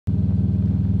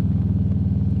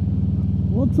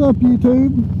What's up,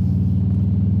 YouTube?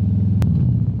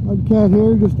 Mudcat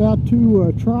here, just out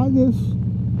to try this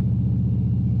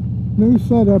new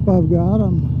setup I've got.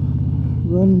 I'm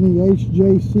running the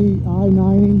HJC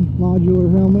I-90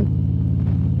 modular helmet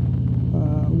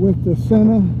with the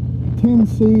Sena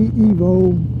 10C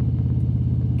Evo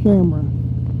camera.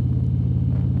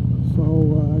 So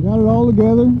I got it all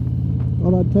together.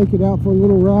 Thought I'd take it out for a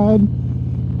little ride.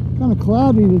 Kind of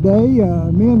cloudy today.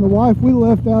 Me and the wife, we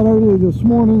left out early this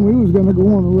morning. We was going to go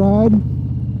on a ride,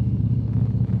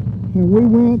 and we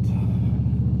went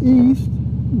east.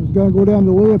 We was going to go down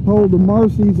to Leopold to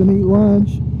Marcy's and eat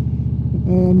lunch,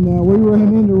 and we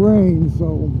ran into rain,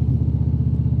 so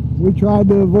we tried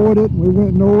to avoid it. We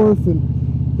went north,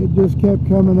 and it just kept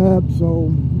coming up,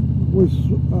 so we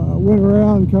went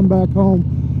around and come back home.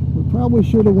 We probably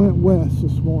should have went west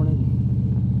this morning,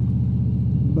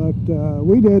 but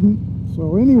we didn't.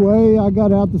 So anyway, I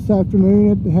got out this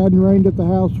afternoon. It hadn't rained at the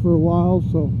house for a while,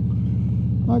 so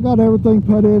I got everything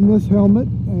put in this helmet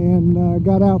and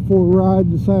got out for a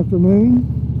ride this afternoon.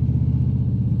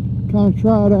 Kind of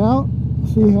try it out,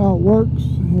 see how it works,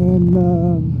 and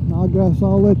I guess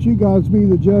I'll let you guys be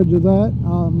the judge of that.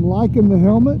 I'm liking the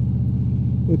helmet.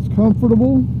 It's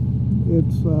comfortable.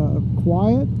 It's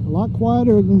quiet, a lot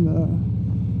quieter than the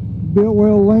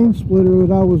Biltwell lane splitter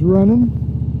that I was running.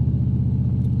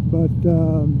 But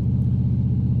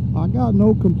I got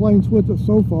no complaints with it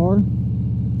so far. I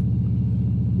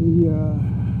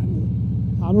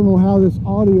don't know how this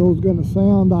audio is going to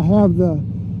sound. I have the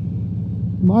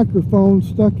microphone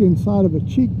stuck inside of a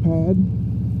cheek pad.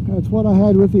 That's what I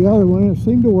had with the other one, and it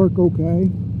seemed to work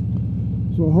okay.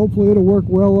 So hopefully it'll work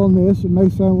well on this. It may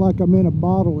sound like I'm in a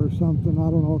bottle or something. I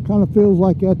don't know. It kind of feels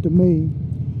like that to me.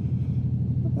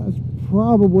 That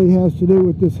probably has to do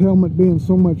with this helmet being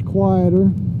so much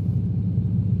quieter.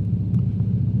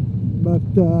 But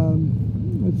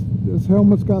this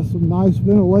helmet's got some nice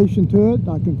ventilation to it.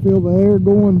 I can feel the air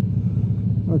going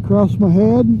across my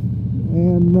head,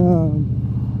 and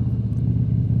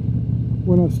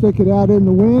when I stick it out in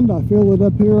the wind, I feel it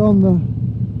up here on the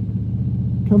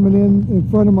coming in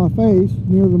front of my face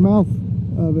near the mouth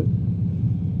of it.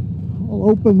 I'll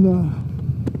open the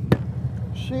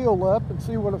shield up and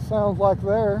see what it sounds like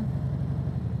there,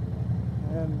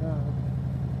 and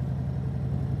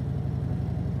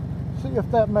see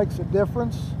if that makes a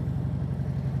difference.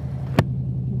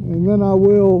 And then I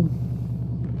will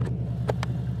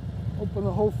open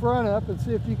the whole front up and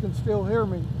see if you can still hear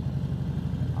me.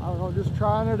 I don't know, just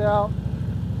trying it out.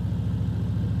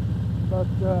 But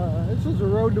this is the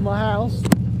road to my house.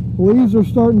 Leaves are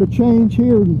starting to change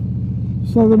here in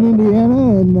southern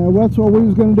Indiana, and that's what we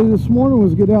was going to do this morning,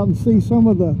 was get out and see some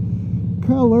of the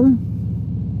color.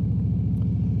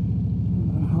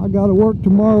 I got to work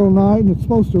tomorrow night, and it's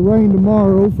supposed to rain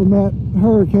tomorrow from that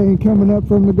hurricane coming up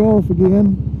from the Gulf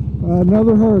again.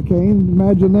 Another hurricane,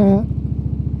 imagine that.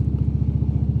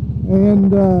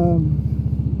 And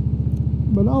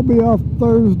but I'll be off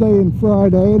Thursday and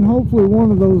Friday, and hopefully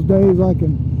one of those days I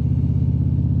can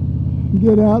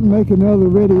get out and make another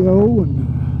video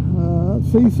and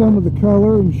see some of the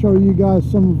color and show you guys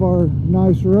some of our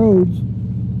nice roads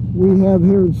we have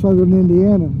here in southern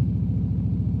Indiana.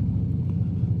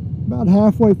 About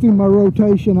halfway through my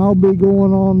rotation, I'll be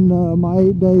going on my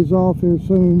 8 days off here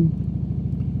soon.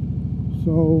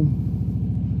 So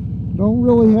don't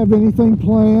really have anything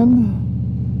planned.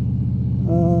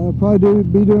 Probably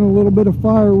be doing a little bit of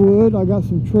firewood. I got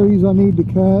some trees I need to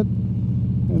cut,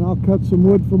 and I'll cut some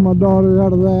wood for my daughter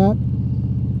out of that,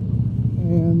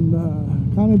 and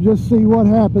kind of just see what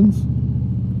happens.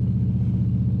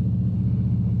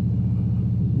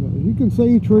 You can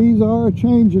see trees are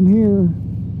changing here.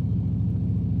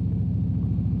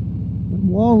 The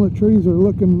walnut trees are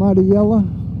looking mighty yellow.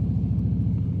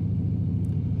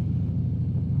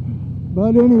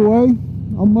 But anyway,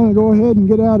 I'm going to go ahead and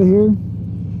get out of here,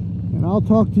 and I'll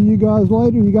talk to you guys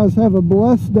later. You guys have a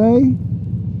blessed day,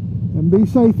 and be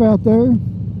safe out there.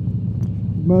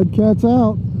 Mudcat's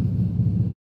out.